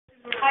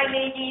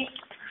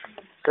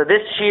So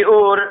this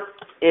shiur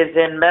is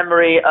in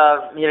memory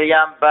of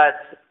Miriam Bat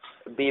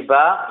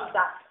Biba,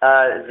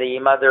 the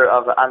mother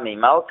of Ami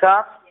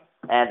Malka,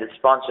 and it's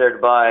sponsored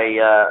by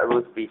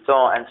Ruth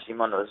Biton and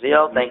Simon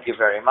Oziel. Thank you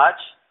very much.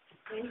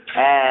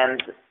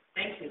 And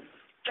Thank you.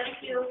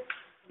 Thank you.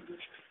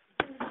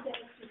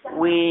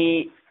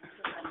 we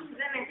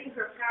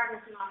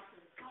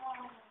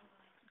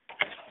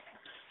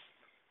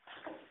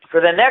for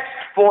the next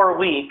 4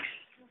 weeks,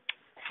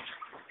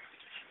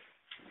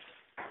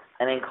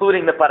 and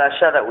including the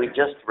parasha that we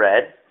just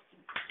read,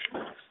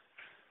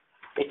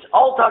 it's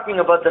all talking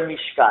about the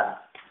Mishkan.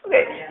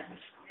 Okay.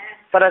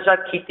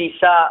 Parashat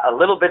Kitisa, a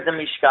little bit the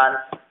Mishkan,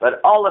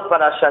 but all of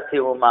Parashat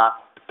Teruma,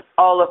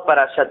 all of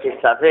Parashat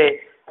Tetzaveh,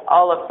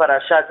 all of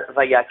Parashat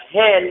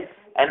Vayakhel,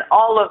 and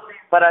all of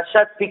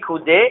Parashat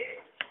Pikudei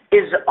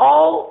is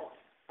all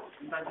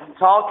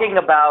talking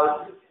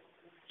about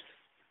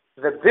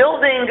the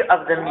building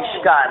of the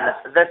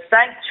Mishkan, the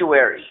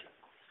sanctuary.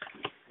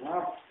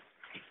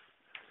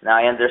 Now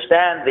I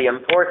understand the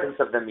importance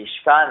of the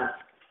Mishkan.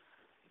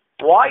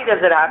 Why does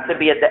it have to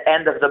be at the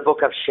end of the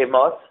book of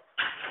Shemot?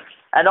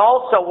 And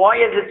also, why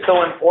is it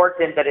so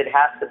important that it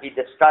has to be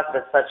discussed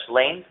at such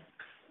length?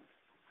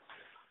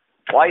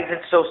 Why is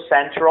it so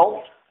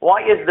central?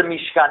 Why is the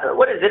Mishkan?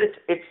 What is it?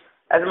 It's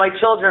as my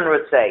children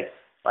would say.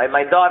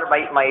 My daughter,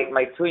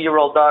 my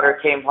 2-year-old daughter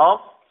came home,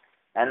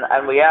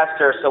 and we asked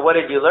her, so what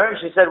did you learn?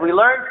 She said, we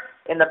learned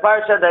in the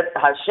parasha that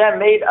Hashem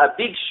made a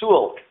big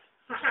shul.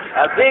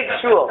 A big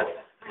shul.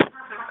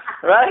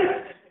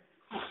 Right?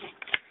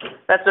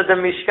 That's what the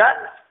Mishkan,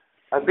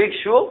 a big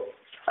shul,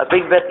 a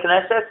big Bet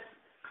Knesset.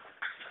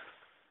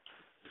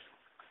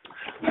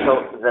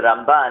 So the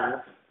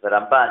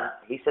Ramban,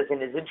 he says in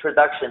his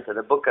introduction to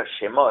the book of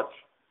Shemot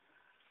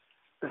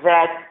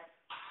that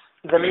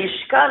the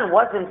Mishkan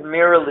wasn't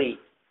merely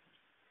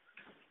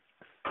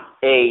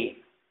a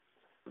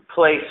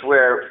place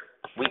where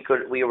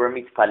we were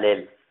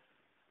mitpalel.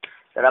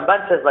 The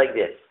Ramban says like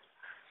this: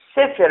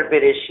 Sefer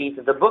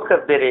Bereshit, the book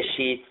of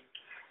Bereshit,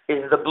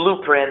 is the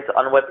blueprint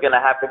on what's going to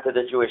happen to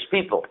the Jewish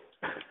people.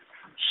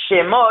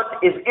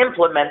 Shemot is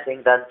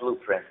implementing that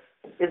blueprint,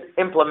 is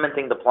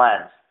implementing the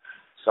plans.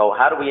 So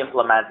how do we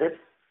implement it?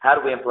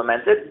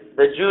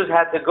 The Jews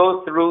had to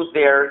go through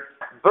their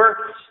birth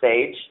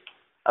stage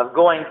of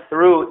going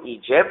through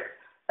Egypt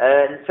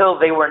until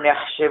they were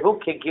nechshevu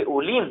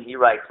kegeulim, he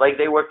writes, like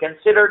they were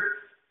considered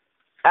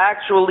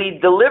actually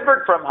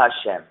delivered from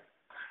Hashem.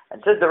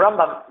 And says the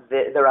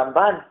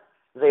Ramban,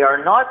 they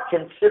are not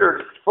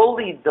considered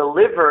fully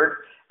delivered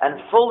and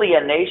fully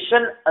a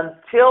nation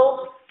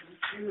until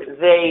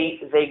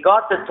they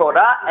got the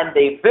Torah and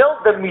they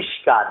built the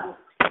Mishkan.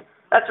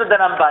 That's what the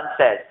Ramban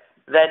says,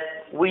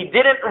 that we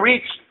didn't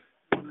reach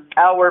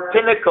our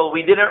pinnacle,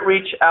 we didn't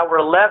reach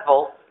our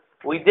level,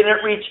 we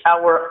didn't reach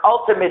our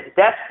ultimate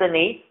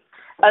destiny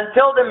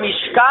until the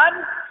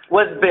Mishkan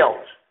was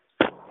built.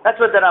 That's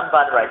what the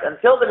Ramban writes.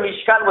 Until the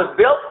Mishkan was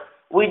built,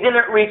 we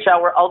didn't reach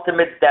our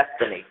ultimate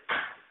destiny.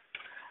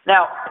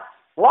 Now,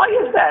 why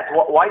is that?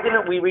 Why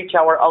didn't we reach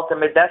our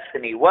ultimate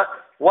destiny? What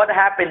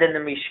happened in the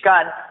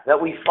Mishkan that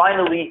we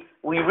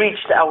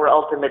reached our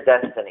ultimate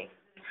destiny?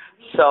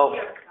 So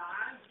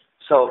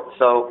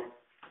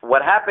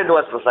what happened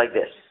was like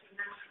this.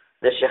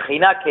 The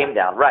Shekhinah came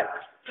down, right?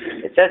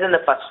 It says in the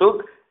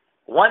Pasuk,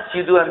 once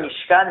you do a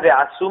Mishkan,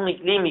 ve'asu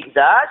mikli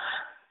mikdash,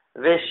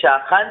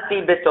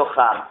 ve'shachanti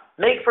betocham.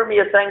 Make for me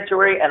a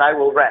sanctuary and I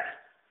will rest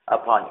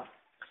upon you.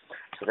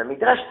 So the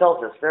Midrash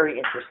tells us, very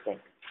interesting,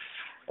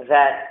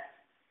 that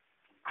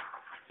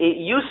it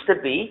used to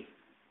be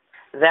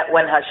that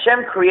when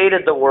Hashem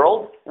created the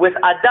world, with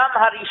Adam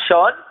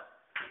Harishon,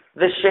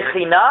 the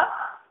Shekhinah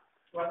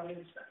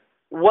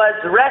was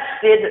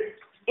rested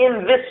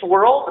in this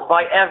world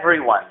by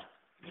everyone.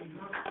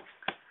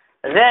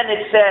 Then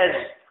it says,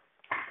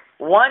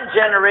 one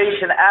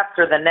generation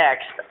after the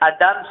next,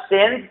 Adam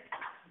sinned,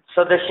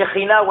 so the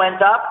Shekhinah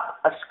went up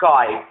a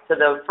sky, to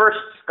the first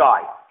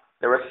sky.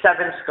 There were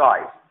 7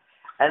 skies.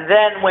 And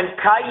then when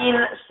Cain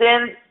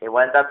sinned, it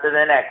went up to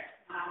the next.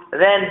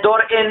 Then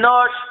Dor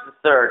Enosh, the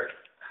third.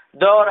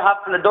 Dor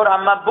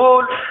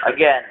HaMabul,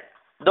 again.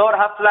 Dor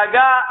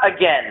HaFlaga,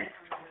 again.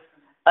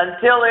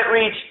 Until it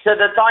reached to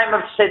the time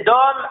of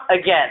Sodom,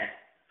 again.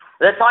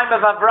 The time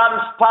of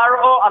Avram's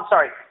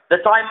the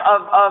time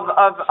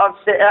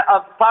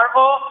of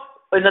Paro,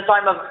 in the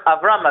time of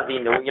Avram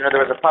Avinu. You know,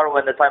 there was a Paro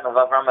in the time of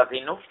Avram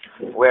Avinu,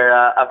 where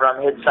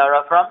Avram hid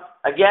Sarah from.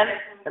 Again,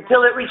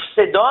 until it reached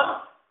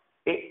Sodom,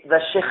 the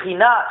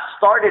Shekhinah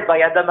started by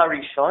Adam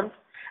Arishon,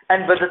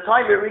 and by the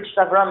time it reached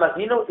Avram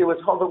Avinu, it was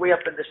all the way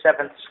up in the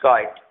 7th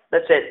sky.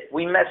 That's it.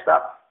 We messed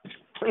up.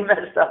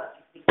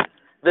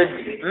 The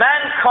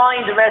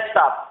mankind messed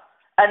up,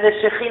 and the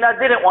Shekhinah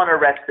didn't want to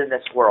rest in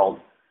this world.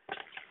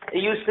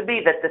 It used to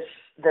be that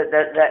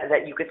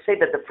that you could say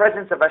that the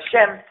presence of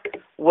Hashem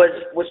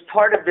was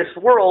part of this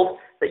world,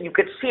 that you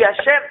could see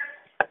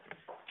Hashem,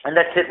 and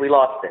that's it. We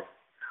lost it.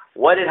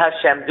 What did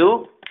Hashem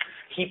do?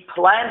 He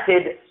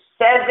planted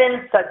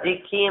 7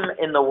 tzaddikim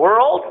in the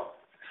world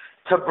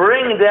to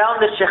bring down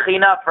the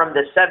Shekhinah from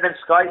the seven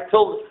skies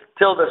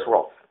till this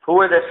world.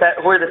 Who are the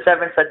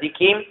seven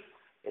tzaddikim?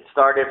 It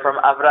started from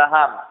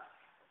Abraham,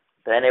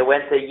 then it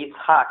went to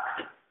Yitzhak,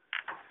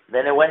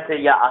 then it went to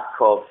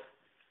Yaakov,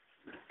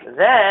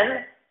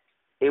 then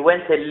it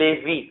went to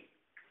Levi,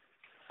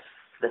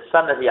 the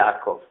son of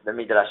Yaakov, the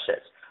Midrash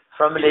says.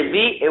 From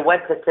Levi, it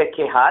went to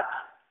Kehat,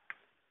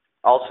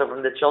 also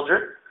from the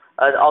children,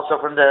 also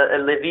from the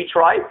Levi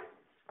tribe.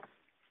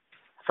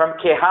 From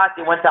Kehat,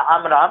 it went to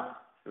Amram,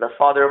 the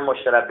father of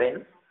Moshe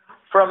Rabbeinu.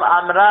 From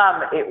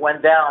Amram, it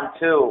went down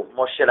to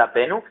Moshe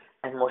Rabbeinu,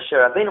 and Moshe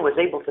Rabbeinu was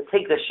able to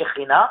take the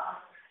Shekhinah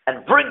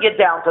and bring it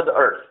down to the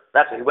earth.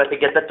 That's what he went to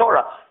get the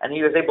Torah, and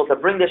he was able to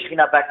bring the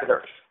Shekhinah back to the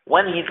earth.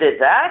 When he did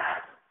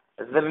that,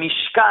 the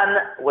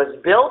Mishkan was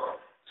built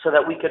so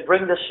that we could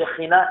bring the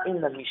Shekhinah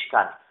in the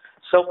Mishkan.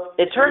 So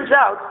it turns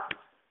out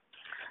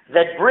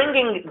that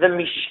bringing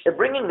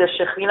the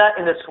Shekhinah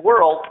in this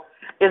world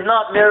is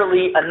not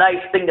merely a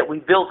nice thing that we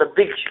built a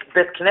big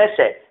Bet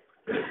Knesset.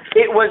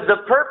 It was the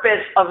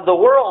purpose of the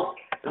world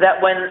that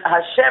when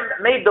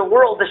Hashem made the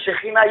world, the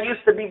Shekhinah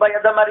used to be by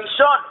Adam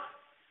HaRishon.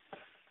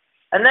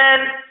 And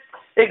then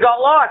it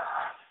got lost.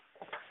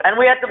 And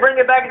we had to bring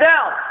it back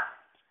down.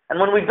 And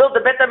when we built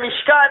the Bet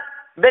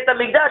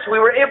HaMikdash, we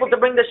were able to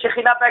bring the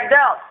Shekhinah back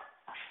down.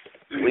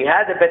 We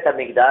had the Bet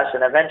HaMikdash,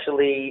 and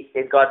eventually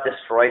it got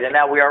destroyed. And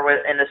now we are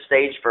in a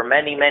stage for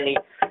many, many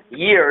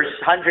years,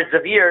 hundreds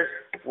of years,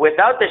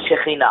 without the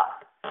Shekhinah.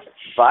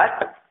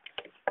 But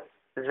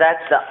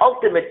that's the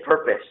ultimate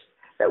purpose,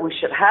 that we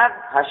should have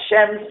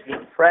Hashem's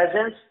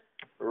presence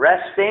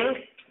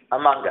resting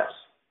among us.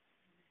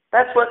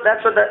 That's what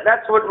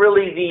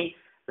really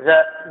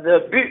the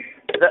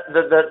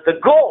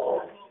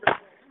goal,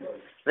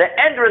 the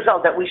end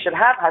result, that we should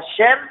have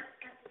Hashem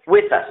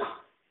with us.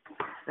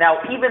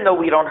 Now, even though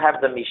we don't have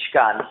the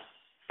Mishkan,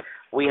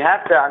 we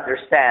have to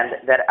understand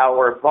that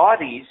our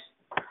bodies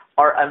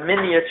are a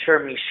miniature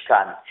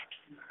Mishkan.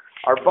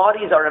 Our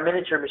bodies are a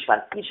miniature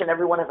Mishkan. Each and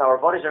every one of our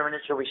bodies are a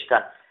miniature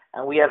Mishkan.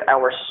 And we have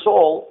our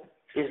soul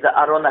is the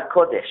Aron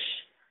HaKodesh.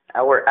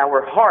 Our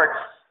heart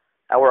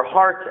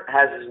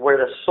is where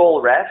the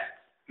soul rests.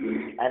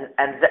 And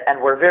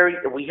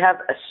we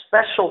have a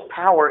special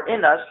power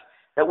in us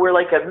that we're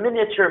like a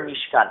miniature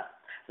Mishkan.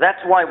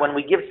 That's why when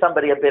we give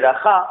somebody a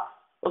beracha,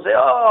 we'll say,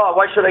 oh,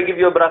 why should I give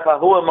you a bracha?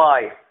 Who am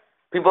I?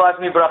 People ask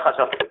me bracha.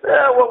 So,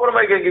 what am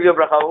I going to give you a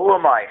bracha? Who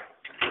am I?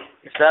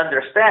 It's to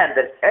understand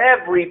that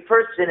every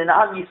person in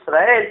Am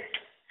Yisrael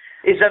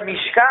is a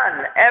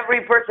Mishkan.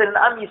 Every person in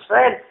Am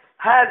Yisrael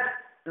has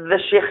the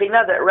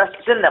Shekhinah that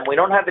rests in them. We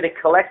don't have it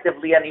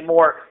collectively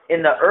anymore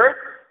in the earth,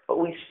 but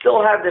we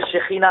still have the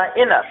Shekhinah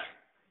in us.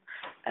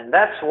 And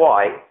that's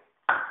why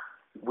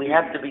we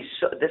have to be,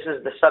 this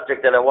is the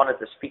subject that I wanted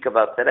to speak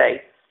about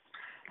today.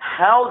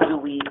 How do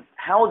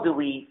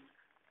we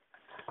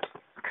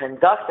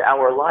conduct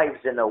our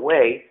lives in a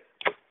way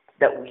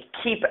that we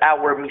keep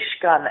our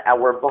Mishkan,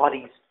 our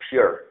bodies,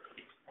 pure?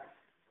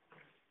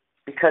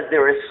 Because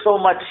there is so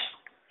much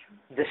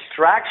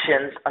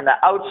distractions on the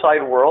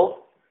outside world.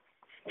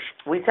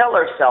 We tell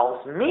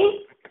ourselves,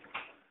 me?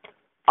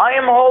 I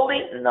am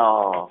holy?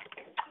 No.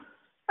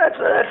 That's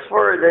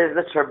for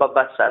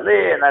Baba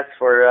Saleh, and that's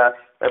for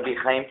Rabbi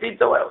Chaim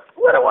Pito.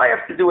 What do I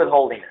have to do with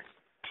holiness?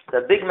 It's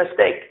a big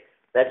mistake.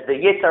 That's the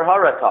Yetzer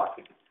Hara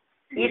talking.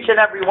 Each and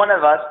every one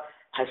of us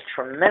has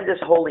tremendous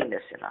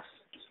holiness in us.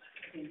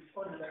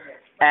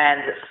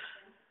 And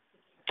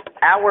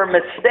our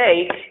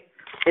mistake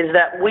is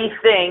that we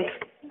think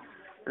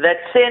that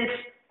since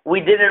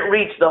we didn't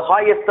reach the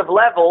highest of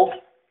levels,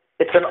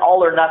 it's an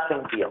all or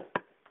nothing deal.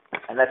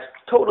 And that's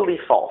totally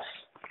false.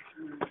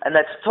 And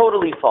that's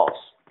totally false.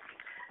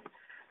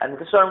 And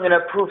this is what I'm going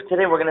to prove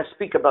today. We're going to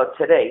speak about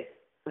today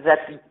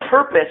that the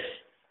purpose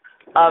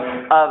of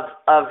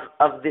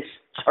this,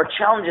 our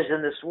challenges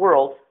in this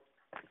world,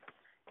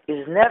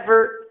 is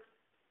never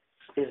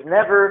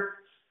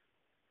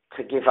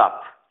to give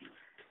up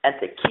and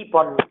to keep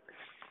on moving.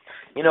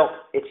 You know,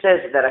 it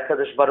says that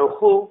HaKadosh Baruch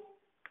Hu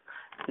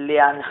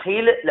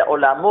le'anchil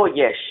le'olamo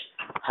yesh.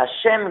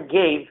 Hashem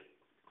gave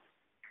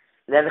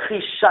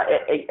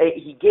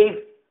he gave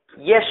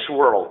yesh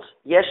worlds.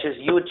 Yesh is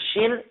Yud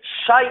Shin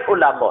Shai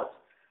Olamot.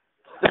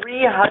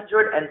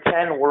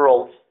 310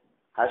 worlds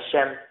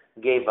Hashem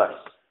gave us.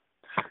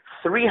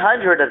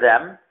 300 of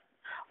them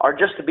are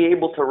just to be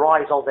able to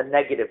rise all the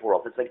negative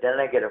worlds. It's like the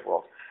negative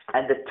world.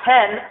 And the 10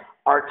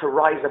 are to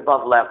rise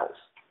above levels.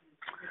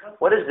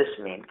 What does this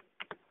mean?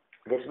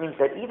 This means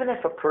that even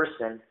if a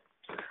person,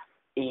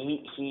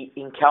 he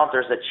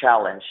encounters a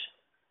challenge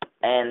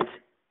and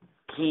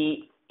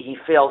he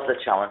fails the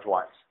challenge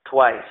once,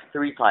 twice,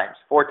 3 times,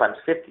 4 times,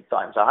 50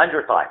 times,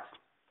 100 times.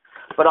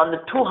 But on the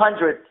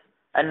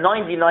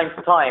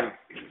 299th time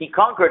he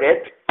conquered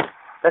it,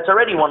 that's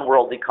already one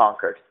world he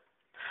conquered.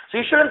 So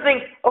you shouldn't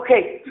think,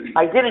 okay,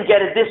 I didn't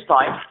get it this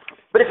time,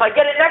 but if I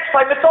get it next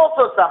time, it's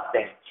also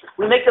something.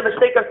 We make the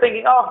mistake of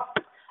thinking, oh,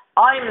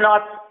 I'm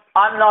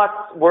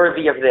not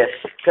worthy of this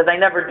because I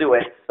never do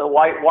it. So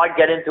why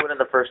get into it in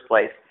the first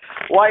place?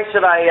 Why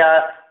should I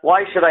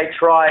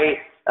try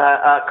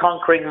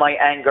conquering my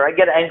anger. I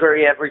get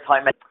angry every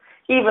time.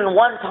 Even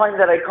one time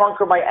that I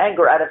conquer my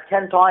anger out of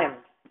 10 times,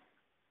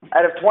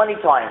 out of 20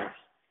 times,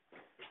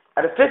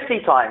 out of 50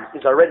 times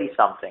is already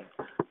something.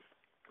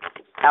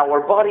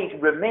 Our body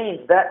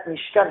remains that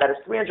Mishkan, that is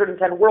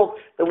 310 worlds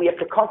that we have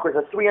to conquer,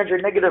 the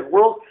 300 negative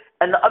worlds,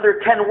 and the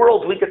other 10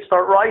 worlds we could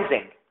start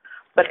rising.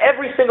 But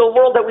every single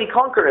world that we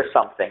conquer is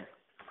something.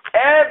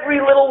 Every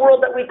little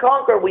world that we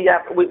conquer, we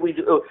have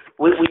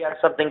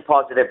something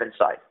positive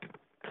inside.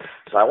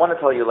 So I want to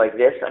tell you like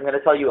this. I'm going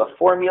to tell you a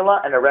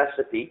formula and a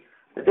recipe.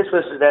 This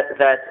was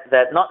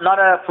that not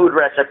a food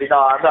recipe. No,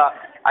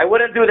 I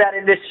wouldn't do that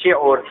in this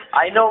shiur.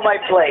 I know my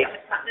place.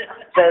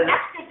 It says,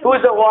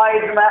 who's a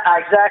wise man?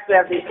 Exactly.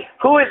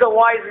 Who is a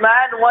wise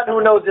man? One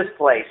who knows his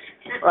place.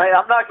 Right?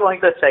 I'm not going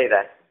to say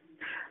that.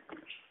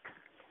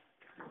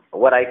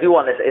 What I do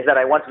want to say is that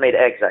I once made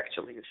eggs,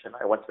 actually.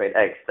 I once made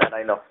eggs. That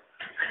I know.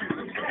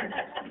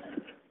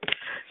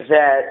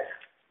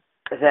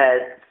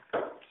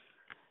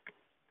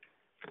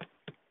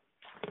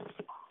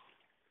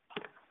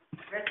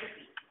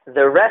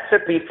 The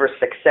recipe for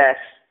success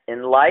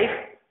in life,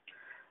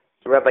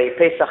 Rabbi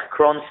Pesach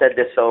Kron said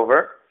this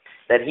over,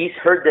 that he's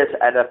heard this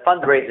at a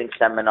fundraising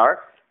seminar,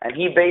 and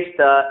he based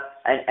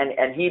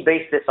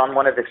this on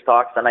one of his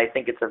talks, and I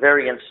think it's a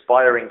very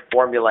inspiring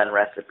formula and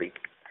recipe,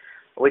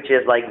 which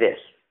is like this: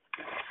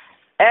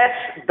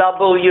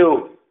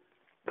 SW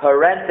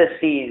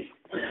parentheses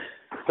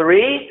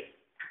 3/N.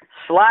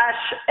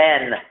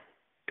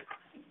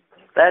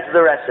 That's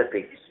the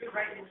recipe.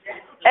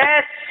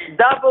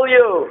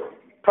 SW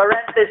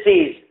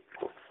parentheses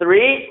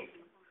 3/N.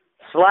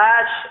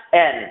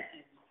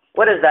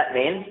 What does that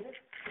mean?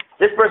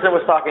 This person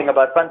was talking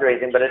about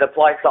fundraising, but it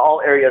applies to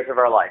all areas of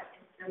our life.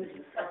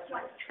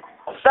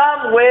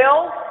 Some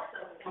will,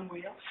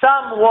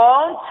 some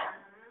won't.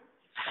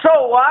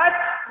 So what?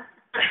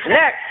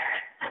 Next.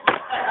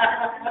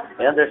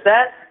 You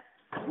understand?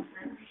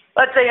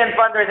 Let's say in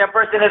fundraising, a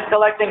person is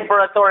collecting for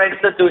a Torah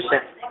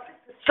institution.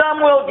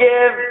 Some will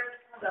give,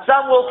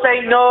 some will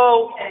say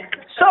no.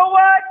 So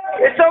what?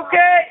 It's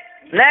okay.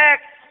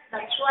 Next.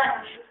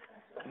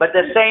 But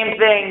the same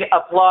thing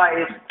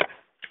applies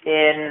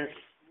in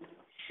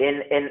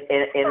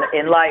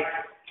life.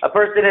 A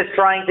person is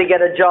trying to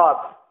get a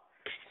job.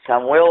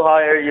 Some will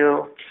hire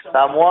you,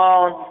 some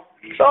won't.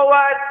 So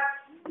what?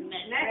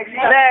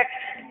 Next.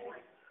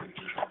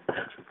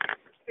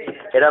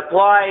 It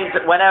applies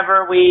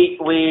whenever we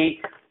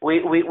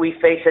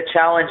face a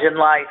challenge in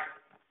life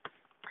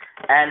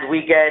and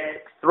we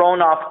get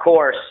thrown off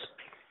course.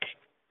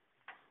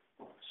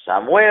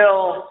 Some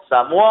will,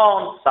 some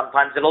won't.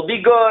 Sometimes it'll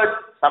be good,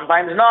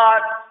 sometimes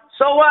not.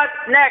 So what?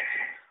 Next.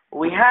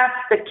 We have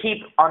to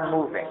keep on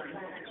moving.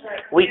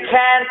 We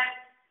can't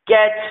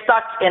get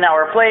stuck in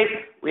our place.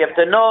 We have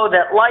to know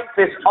that life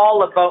is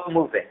all about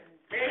moving.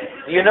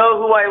 Do you know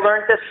who I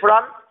learned this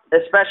from?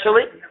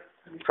 Especially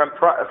from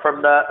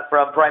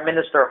Prime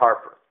Minister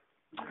Harper.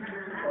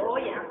 Oh,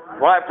 yeah.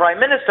 Well, Prime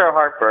Minister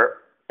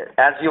Harper,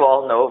 as you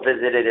all know,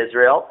 visited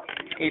Israel.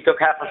 He took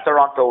half of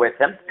Toronto with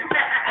him.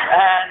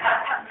 And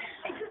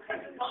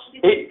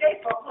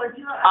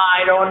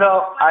I don't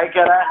know. I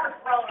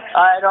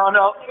don't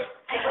know.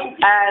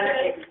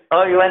 And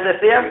you went to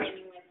see him?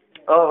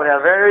 Oh, yeah,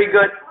 very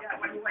good.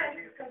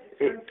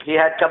 He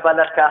had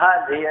Kabbalah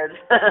Kahal.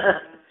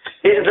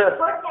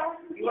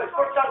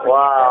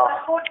 Wow.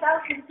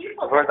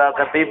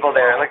 4,000 people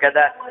there. Look at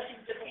that.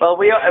 Well,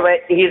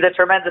 he's a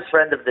tremendous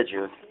friend of the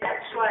Jews.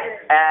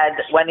 And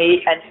when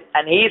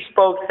he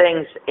spoke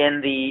things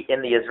in the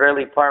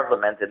Israeli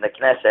parliament, in the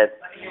Knesset,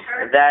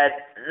 that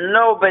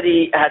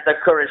nobody had the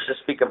courage to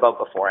speak about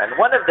before. And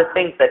one of the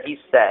things that he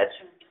said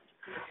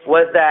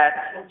was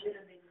that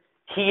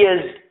he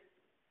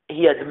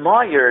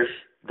admires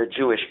the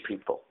Jewish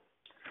people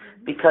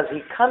because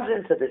he comes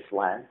into this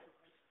land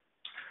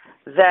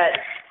that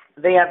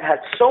they have had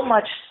so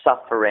much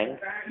suffering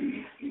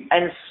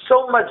and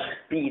so much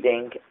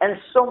beating and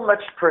so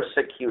much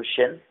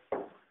persecution.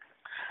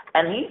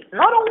 And he,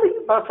 not only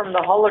from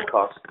the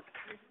Holocaust,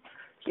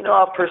 you know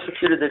how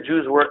persecuted the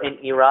Jews were in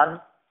Iran?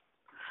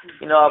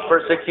 You know how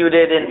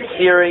persecuted in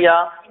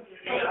Syria?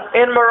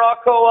 In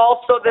Morocco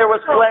also there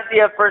was plenty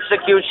of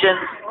persecution.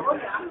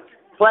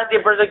 Plenty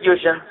of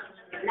persecution.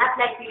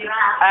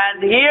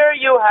 And here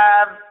you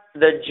have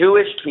the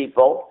Jewish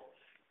people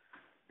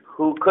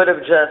who could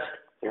have just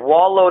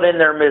wallowed in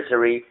their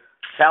misery,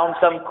 found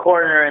some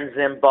corner in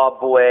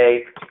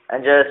Zimbabwe,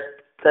 and just,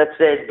 that's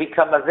it,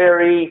 become a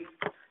very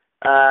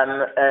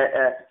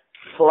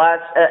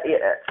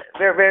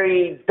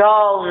very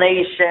dull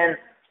nation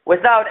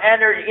without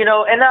energy. You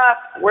know, enough.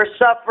 We're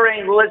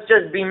suffering. Let's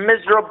just be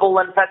miserable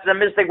and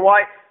pessimistic.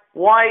 Why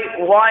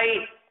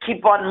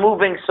keep on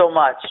moving so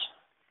much?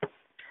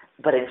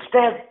 But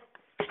instead,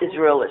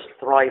 Israel is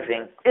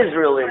thriving.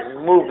 Israel is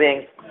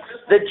moving.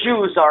 The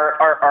Jews are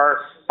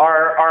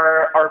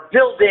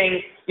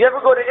building. You ever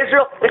go to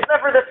Israel? It's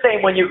never the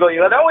same when you go.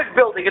 They're always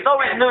building. It's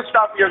always new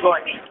stuff you're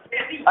going.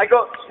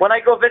 When I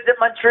go visit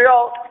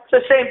Montreal, it's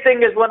the same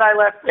thing as when I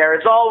left there.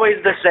 It's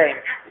always the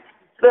same.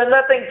 Then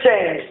nothing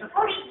changed.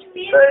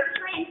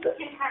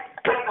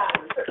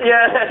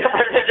 Yeah,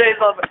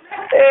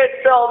 it's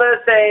still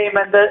the same,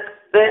 and the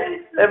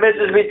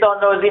Mrs.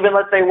 Vuitton knows even,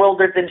 let's say,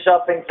 Wilderton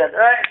Shopping Center,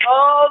 right?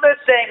 All the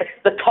same.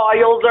 The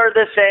tiles are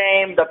the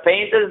same, the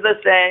paint is the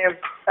same,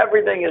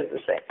 everything is the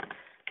same.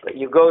 But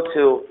you go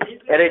to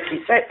Eretz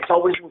Yisrael, it's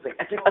always moving,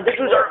 and the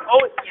Jews are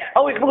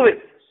always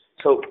moving.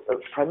 So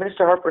Prime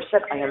Minister Harper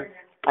said, I'm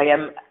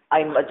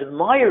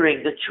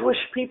admiring the Jewish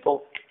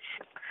people,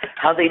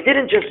 how they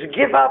didn't just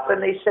give up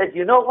and they said,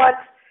 you know what?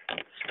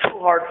 It's too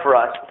hard for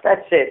us.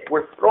 That's it.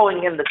 We're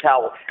throwing in the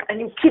towel. And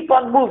you keep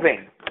on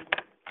moving.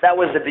 That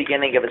was the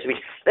beginning of his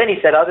speech. Then he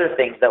said other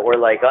things that were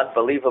like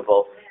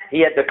unbelievable.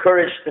 He had the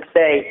courage to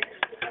say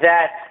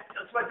that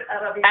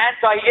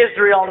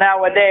anti-Israel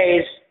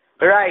nowadays,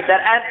 right,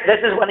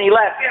 this is when he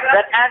left,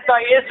 that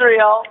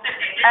anti-Israel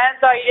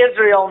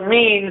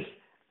means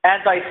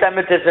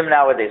anti-Semitism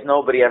nowadays.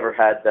 Nobody ever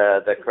had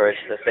the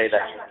courage to say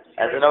that.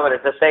 Nobody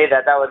to say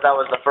that. That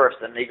was the first,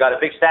 and he got a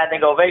big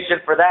standing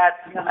ovation for that.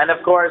 And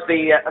of course,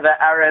 the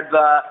Arab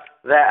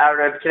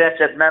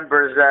Knesset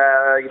members,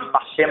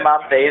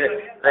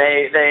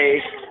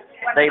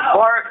 they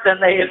barked and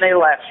they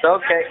left.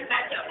 Okay.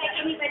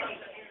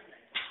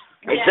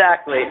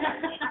 Exactly.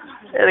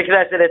 The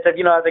Knesset, it's how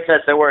the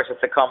Knesset works.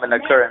 It's a common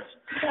occurrence.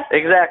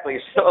 Exactly.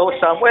 So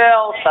some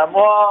will, some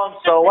won't.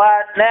 So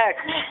what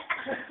next?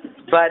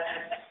 But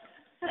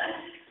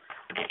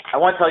I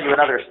want to tell you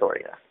another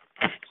story.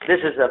 This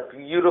is a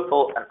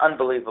beautiful and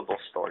unbelievable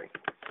story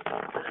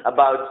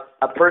about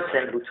a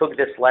person who took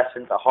this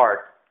lesson to heart,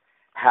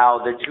 how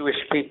the Jewish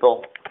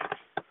people,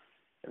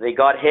 they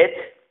got hit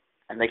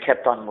and they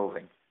kept on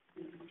moving.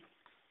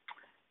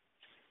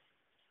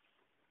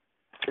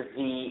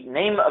 The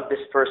name of this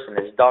person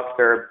is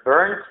Dr.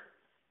 Bernd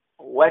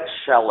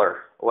Schneller.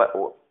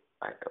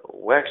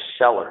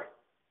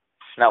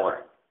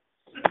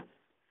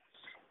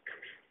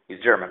 He's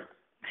German.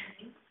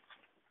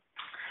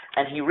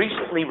 And he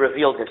recently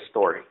revealed his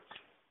story.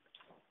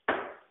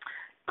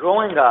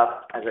 Growing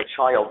up as a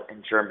child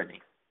in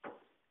Germany,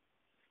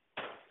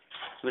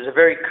 he was a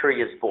very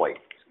curious boy.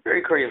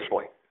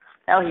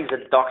 Now he's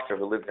a doctor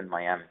who lived in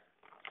Miami.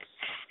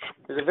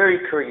 He was a very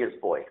curious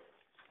boy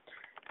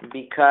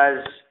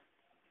because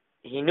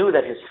he knew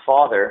that his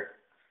father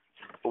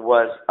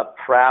was a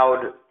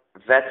proud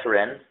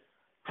veteran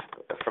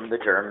from the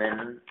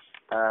German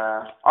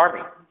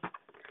army.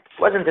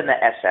 He wasn't in the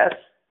SS.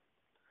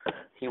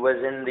 He was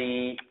in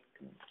the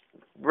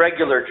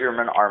regular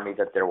German army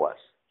that there was.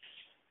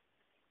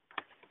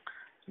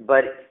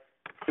 But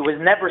it was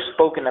never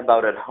spoken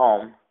about at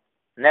home,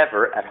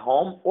 never at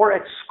home or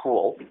at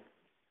school.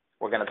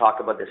 We're going to talk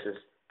about this as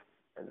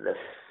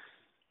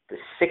the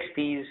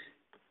 60s,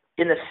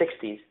 in the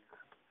 60s,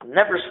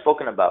 never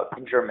spoken about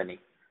in Germany,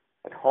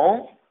 at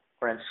home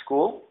or in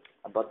school,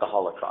 about the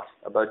Holocaust,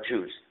 about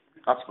Jews.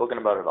 Not spoken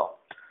about at all.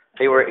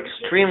 They were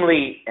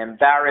extremely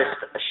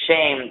embarrassed,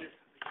 ashamed,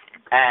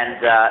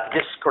 and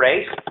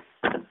disgraced,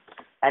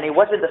 and it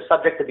wasn't a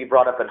subject to be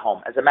brought up at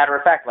home. As a matter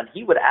of fact, when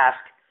he would ask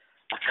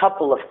a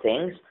couple of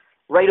things,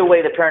 right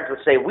away the parents would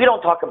say, we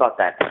don't talk about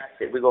that. That's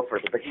it, we go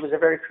further. But he was a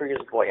very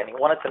curious boy, and he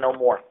wanted to know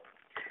more.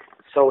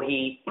 So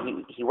he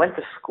went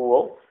to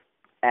school,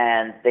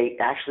 and the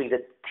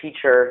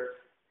teacher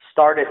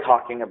started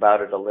talking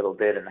about it a little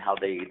bit and how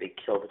they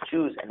killed the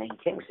Jews. And then he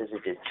came and says,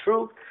 is it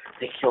true?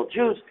 They killed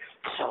Jews.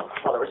 So the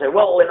father would say,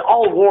 well, in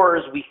all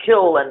wars we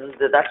kill, and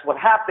that's what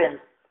happened.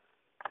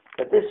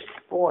 But this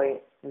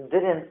boy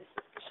didn't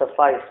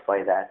suffice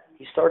by that.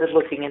 He started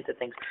looking into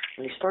things,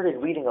 and he started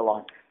reading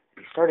along.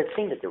 He started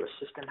seeing that there were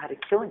systematic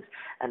killings,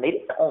 and they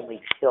didn't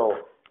only kill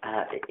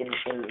in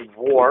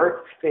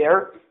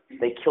warfare.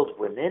 They killed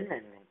women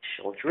and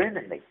children,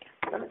 and he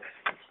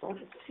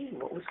started seeing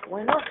what was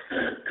going on.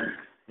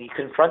 He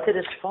confronted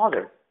his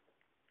father,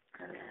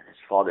 and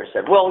his father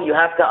said, "Well, you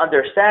have to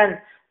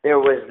understand. It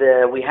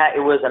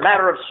was a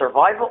matter of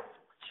survival."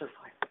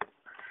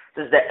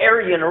 This is the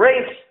Aryan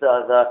race,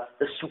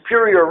 the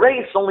superior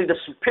race, only the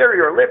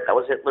superior lived. That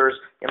was Hitler's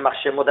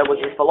Yamashimo, that was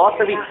his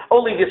philosophy.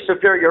 Only the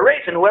superior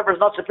race, and whoever's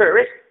not superior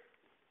race.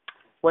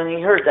 When he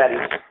heard that,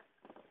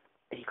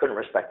 he couldn't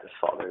respect his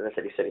father. That's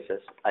what he says,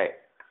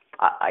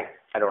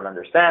 I don't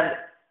understand.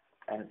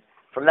 And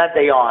from that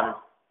day on,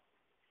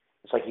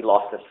 it's like he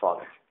lost his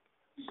father.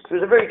 He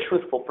was a very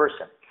truthful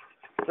person.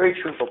 Very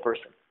truthful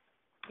person.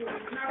 He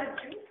was not a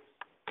Jew?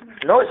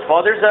 No, his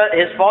father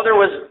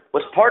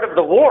was part of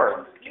the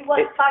war. He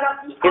was part of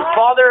the His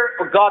father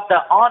got the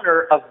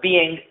honor of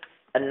being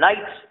a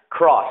Knight's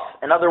Cross.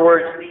 In other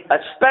words, a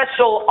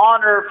special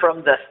honor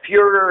from the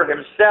Führer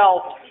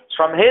himself,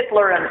 from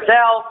Hitler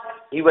himself.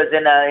 He was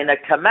in a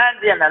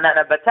command, in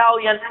a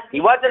battalion. He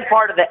wasn't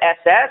part of the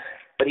SS,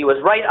 but he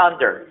was right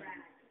under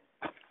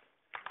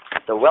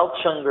the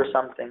Welchung or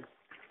something.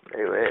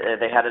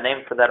 They had a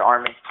name for that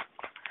army.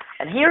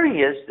 And here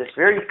he is, this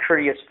very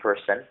curious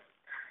person.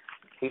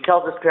 He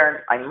tells his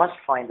parents, I must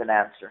find an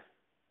answer.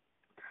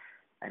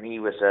 And he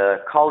was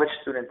a college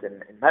student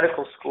in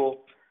medical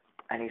school,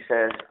 and he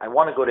says, I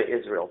want to go to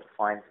Israel to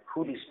find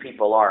who these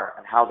people are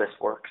and how this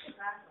works.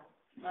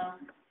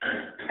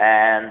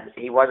 And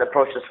he was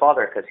approached his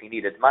father because he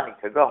needed money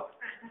to go.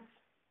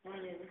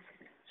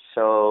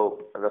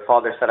 So the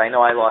father said, I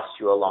know I lost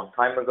you a long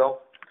time ago.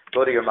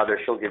 Go to your mother,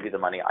 she'll give you the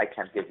money. I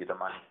can't give you the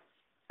money.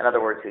 In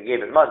other words, he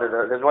gave his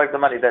mother, his wife, the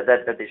money that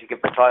they should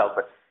give the child,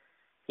 but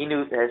he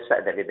knew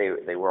that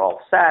they were all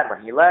sad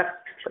when he left.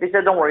 But he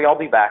said, don't worry, I'll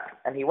be back.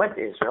 And he went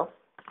to Israel.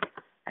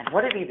 And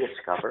what did he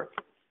discover?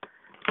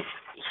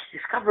 He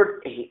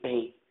discovered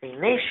a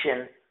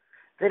nation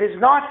that is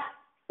not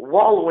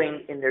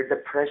wallowing in their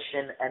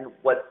depression and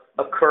what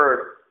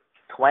occurred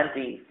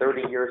 20,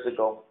 30 years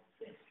ago.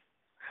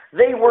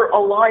 They were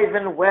alive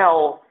and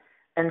well,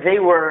 and they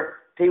were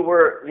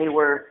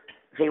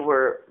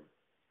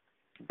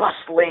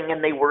bustling,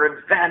 and they were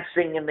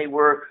advancing, and they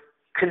were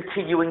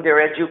continuing their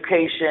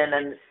education,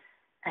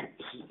 and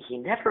he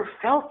never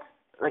felt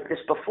like this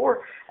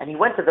before. And he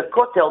went to the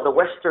Kotel, the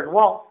Western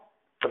Wall,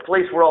 the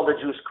place where all the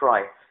Jews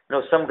cry. You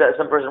know, some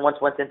person once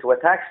went into a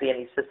taxi and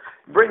he says,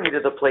 "Bring me to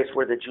the place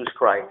where the Jews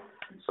cry."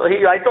 So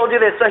I told you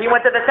this. So he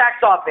went to the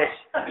tax office.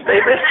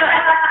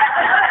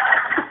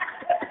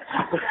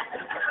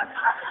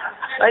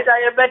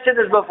 I have mentioned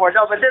this before.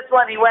 No, but this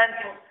one he went.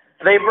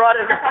 They brought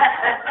him.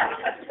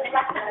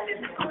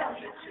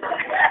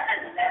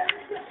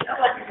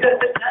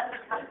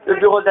 The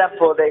bureau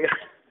d'impôt.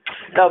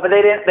 No, but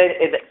they didn't.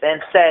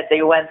 Instead,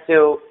 they went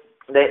to.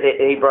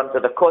 He brought him to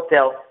the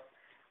Kotel,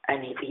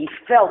 and he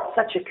felt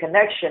such a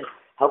connection.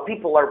 How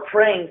people are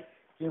praying.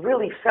 He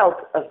really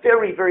felt a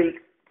very, very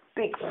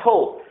big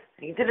pull.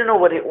 And he didn't know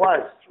what it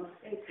was.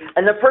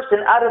 And the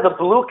person out of the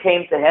blue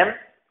came to him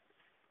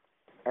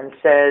and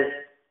says,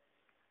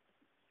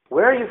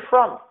 "Where are you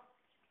from?"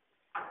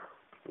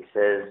 He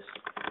says,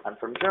 "I'm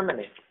from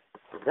Germany."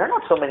 "There are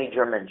not so many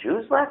German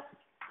Jews left?"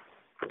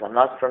 He says, "I'm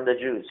not from the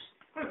Jews."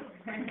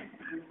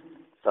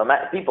 So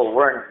people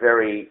weren't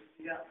very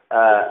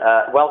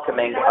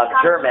welcoming of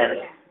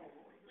Germans.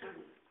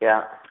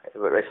 Yeah,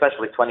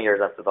 especially 20 years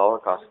after the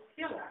Holocaust.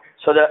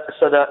 So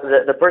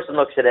the person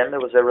looks at him.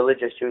 It was a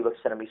religious Jew. He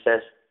looks at him. He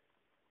says,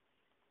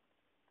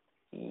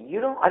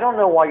 I don't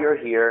know why you're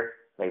here.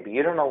 Maybe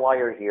you don't know why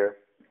you're here,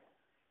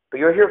 but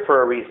you're here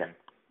for a reason,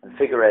 and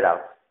figure it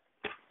out."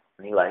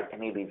 And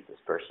he leaves this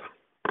person.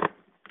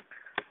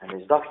 And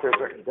his doctor,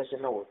 he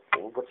doesn't know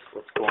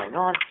what's going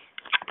on.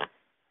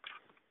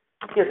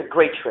 He has a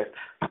great trip.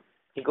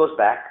 He goes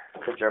back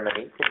to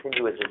Germany,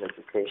 continues his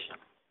education.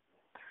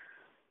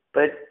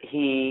 But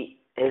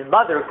his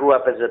mother grew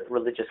up as a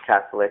religious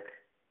Catholic.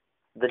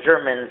 The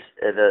Germans,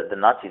 the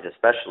Nazis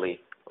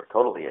especially, were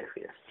totally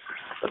atheists.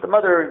 But the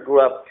mother grew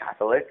up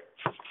Catholic,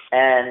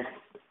 and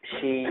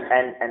he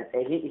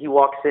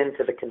walks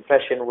into the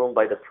confession room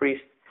by the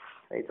priest,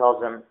 and he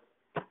tells him,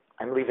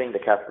 "I'm leaving the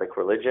Catholic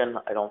religion.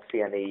 I don't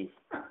see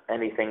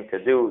anything to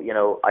do.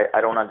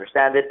 I don't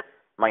understand it.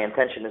 My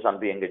intention is on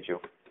being a Jew."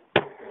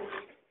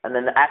 And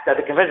then after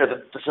the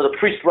confession, so the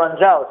priest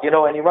runs out,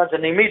 and he runs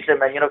and he meets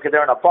him, and because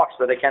they're in a box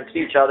so they can't see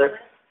each other,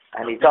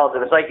 and he tells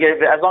him, it's like,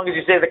 as long as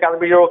you say the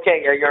Catholic, you're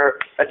okay. You're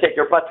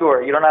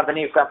patur. You don't have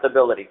any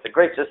accountability. It's a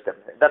great system.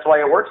 That's why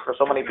it works for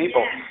so many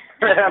people.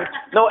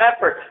 No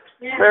effort.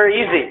 Very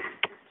easy.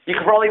 You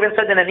can probably even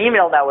send in an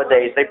email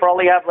nowadays. They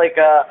probably have like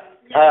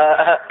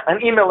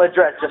an email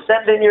address. Just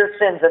send in your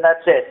sins, and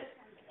that's it.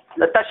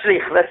 That's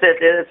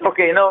it. It's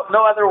okay.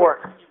 No other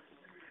work.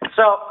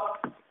 So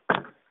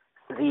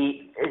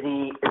the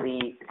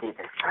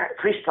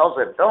priest tells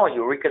him, "No,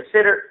 you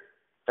reconsider."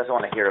 Doesn't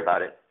want to hear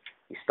about it.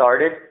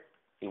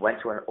 He went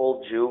to an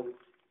old Jew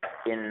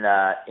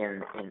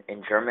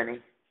in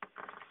Germany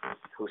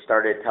who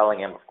started telling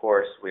him, of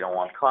course, we don't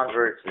want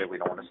converts, we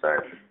don't want to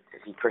start.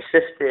 He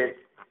persisted,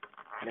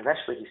 and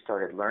eventually he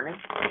started learning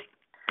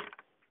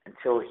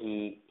until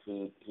he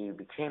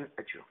became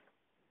a Jew.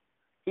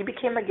 He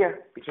became a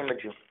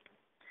Jew.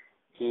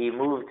 He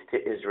moved to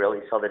Israel.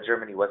 He saw that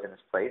Germany wasn't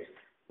his place.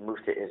 He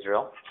moved to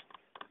Israel.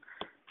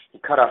 He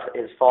cut off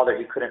his father.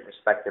 He couldn't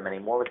respect him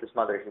anymore. With his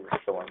mother, he was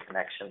still in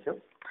connection to.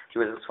 He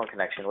was still in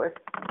connection with.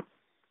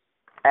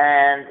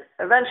 And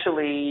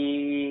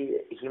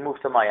eventually, he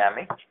moved to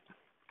Miami.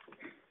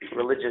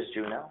 Religious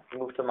Jew now. He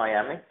moved to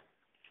Miami.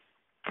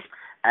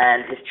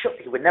 And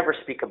he would never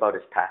speak about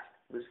his past.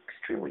 He was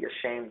extremely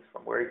ashamed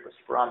from where he was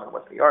from and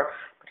what they are.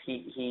 But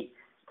he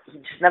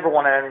just never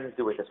wanted anything to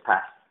do with his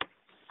past.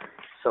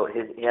 So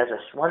he has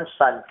one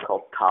son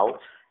called Tal,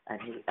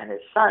 and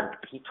his son,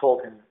 he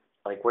told him,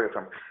 like, where you're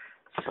from.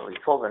 So he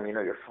told him,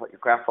 your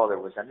grandfather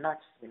was a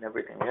Nazi and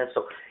everything. And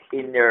so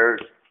in their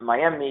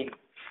Miami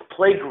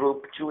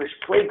Jewish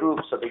play group,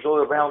 so they go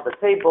around the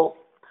table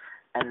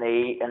and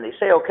they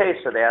say, okay,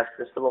 so they ask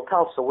this little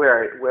Tal, so what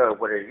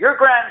are your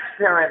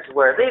grandparents,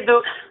 where they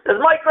do? Because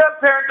my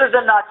grandparent is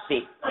a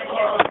Nazi.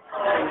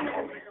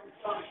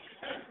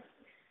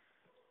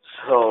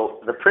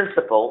 So the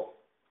principal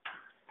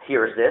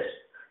hears this,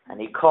 and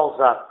he calls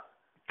up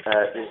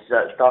this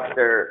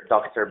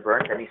Dr.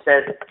 Burns, and he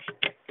says,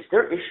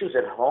 there issues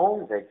at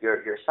home that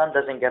your son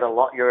doesn't get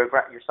along? Your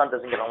son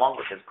doesn't get along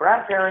with his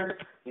grandparents.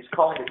 He's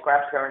calling his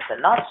grandparents the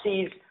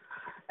Nazis,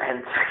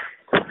 and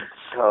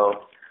so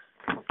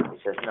he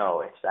says,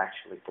 no, it's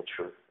actually the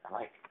truth. I'm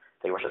like,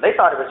 they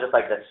thought it was just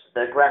like this.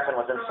 The grandson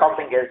was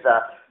insulting his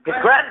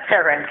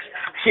grandparents,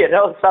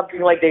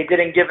 something like they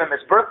didn't give him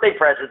his birthday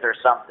present or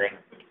something.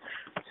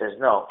 He says,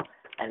 no.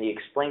 And he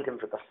explained to him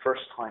for the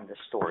first time the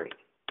story.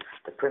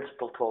 The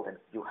principal told him,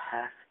 you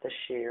have to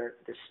share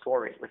this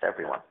story with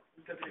everyone.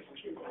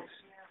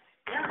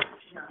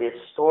 This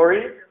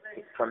story,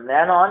 from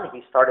then on,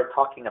 he started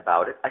talking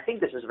about it. I think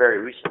this is very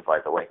recent, by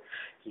the way.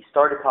 He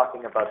started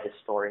talking about his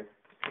story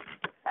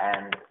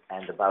and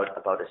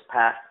about his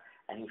past,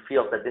 and he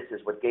feels that this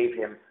is what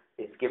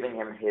is giving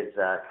him his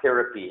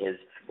therapy, his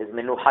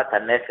menuhat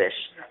nefesh,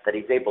 that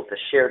he's able to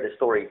share the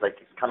story. He's like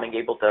he's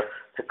able to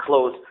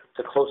close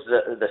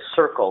the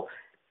circle.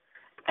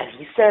 And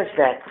he says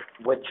that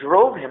what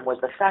drove him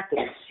was the fact that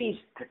he sees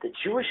that the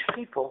Jewish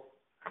people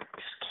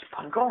just keep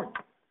on going.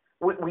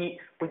 We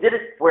did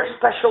it. We're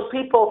special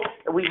people.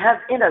 We have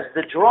in us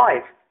the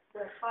drive.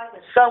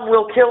 Some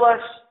will kill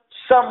us.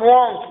 Some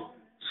won't.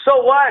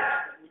 So what?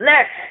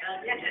 Next.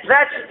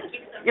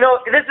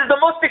 This is the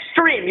most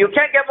extreme. You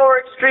can't get more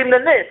extreme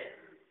than this.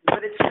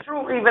 But it's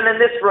true even in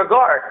this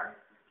regard.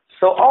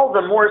 So all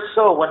the more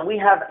so when we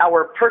have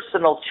our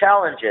personal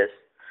challenges,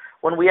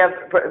 when we have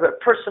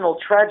personal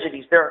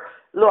tragedies, there's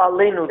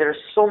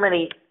so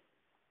many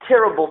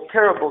terrible,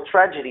 terrible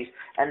tragedies.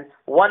 And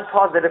one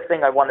positive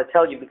thing I want to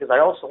tell you, because I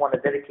also want to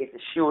dedicate the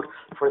shiur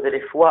for the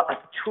refuah of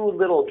two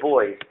little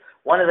boys.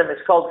 One of them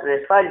is called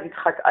Refal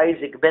Yitzchak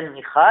Isaac ben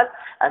Michal,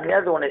 and the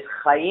other one is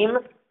Chaim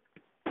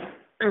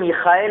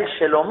Michael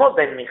Shelomo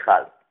ben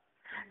Michal.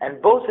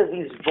 And both of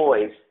these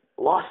boys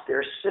lost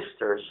their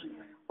sisters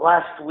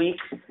last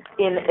week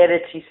in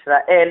Eretz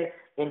Yisrael,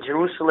 in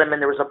Jerusalem,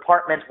 and there was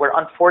apartments where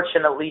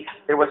unfortunately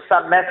there was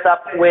some mess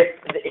up with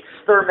the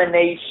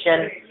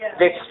extermination.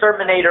 The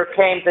exterminator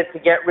came to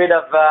get rid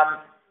of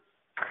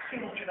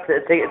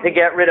to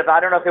get rid of, I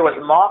don't know if it was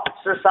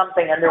moths or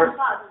something, and there was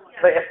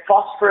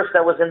phosphorus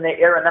that was in the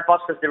air, and that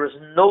phosphorus there was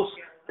no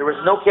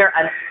care,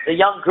 and the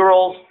young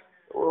girls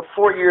were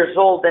 4 years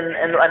old and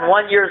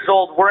 1 year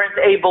old weren't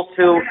able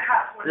to,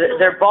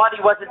 their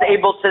body wasn't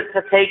able to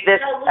take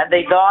this, and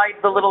they died.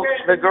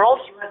 The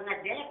girls.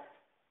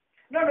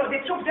 No,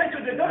 they took them to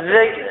the doctor.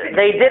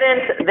 They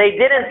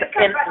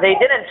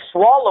didn't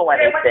swallow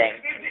anything.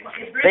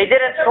 They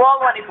didn't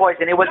swallow any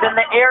poison. It was in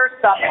the air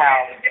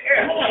somehow.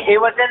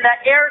 It was in the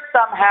air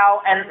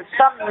somehow, and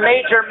some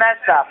major mess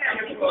up.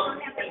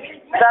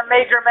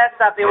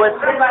 It was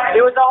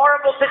a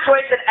horrible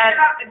situation, and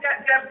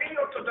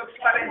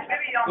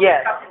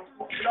yes.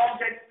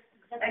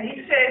 And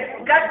he said,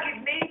 God give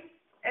me.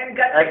 And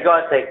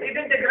God take it.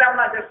 Even the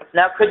grandmother.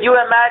 Now, could you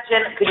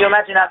imagine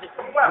now,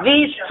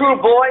 these two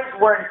boys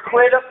were in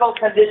critical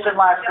condition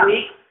last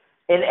week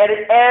in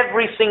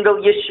every single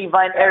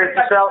yeshiva in Eretz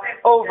Yisrael.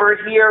 Over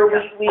here,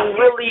 we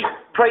really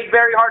prayed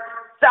very hard.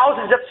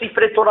 Thousands of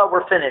Sifrei Torah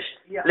were finished.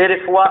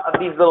 L'refuah of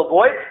these little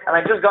boys. And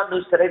I just got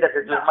news today that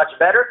they're doing much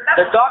better.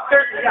 The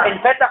doctors in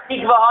Petach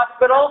Tikva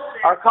Hospital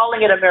are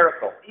calling it a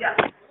miracle.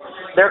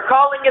 They're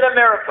calling it a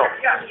miracle.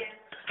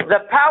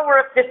 The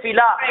power of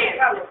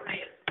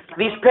tefillah.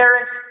 These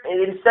parents,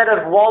 instead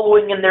of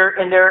wallowing in their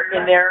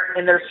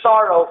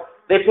sorrow,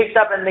 they picked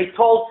up and they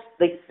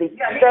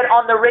said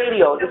on the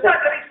radio, they said,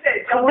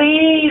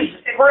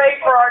 please pray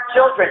for our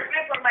children.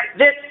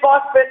 This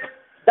phosphate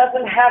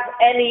doesn't have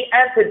any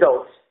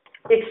antidotes.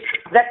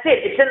 That's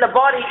it. It's in the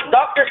body.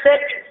 Doctor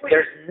said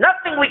there's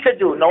nothing we could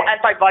do. No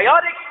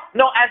antibiotics,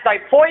 no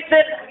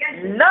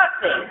anti-poison,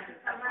 nothing.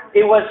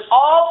 It was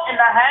all in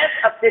the hands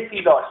of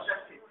tefillah.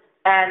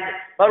 And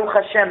Baruch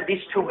Hashem,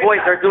 these two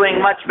boys are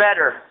doing much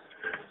better.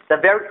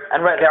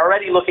 They're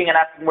already looking and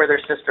asking where their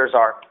sisters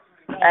are,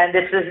 and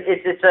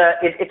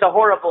it's a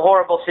horrible,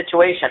 horrible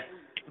situation.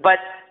 But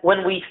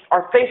when we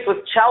are faced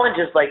with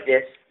challenges like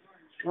this,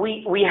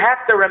 we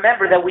have to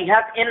remember that we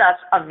have in us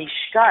a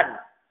Mishkan,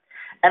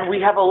 and we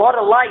have a lot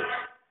of light.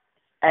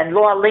 And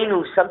lo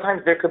aleinu,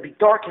 sometimes there could be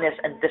darkness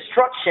and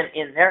destruction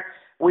in there.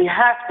 We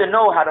have to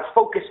know how to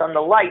focus on the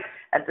light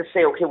and to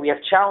say, okay, we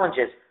have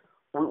challenges.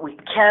 We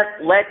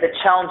can't let the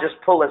challenges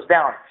pull us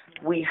down.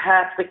 We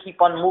have to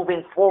keep on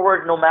moving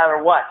forward no matter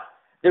what.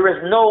 There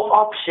is no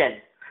option.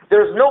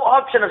 There is no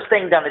option of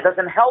staying down. It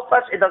doesn't help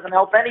us. It doesn't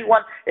help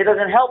anyone. It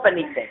doesn't help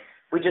anything.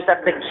 We just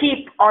have to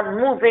keep on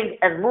moving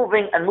and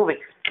moving and moving,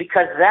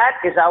 because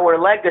that is our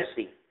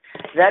legacy.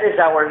 That is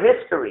our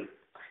history.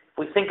 If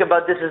we think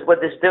about this, is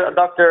what this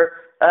Dr.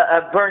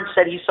 Burns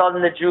said he saw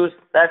in the Jews.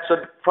 That's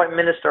what Prime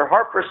Minister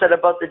Harper said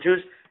about the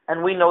Jews.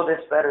 And we know this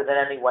better than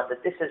anyone,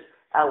 that this is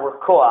our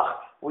koach.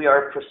 We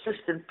are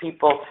persistent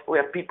people. We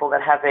have people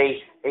that have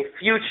a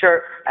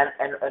future,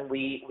 and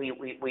we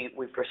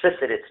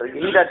persisted it. So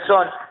Yehi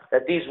Ratzon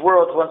that these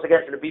words once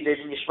again to be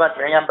Nishmat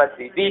Miriam Bat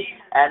Vivi,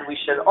 and we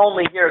should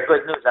only hear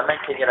good news. Amen.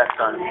 Yehi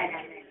Ratzon.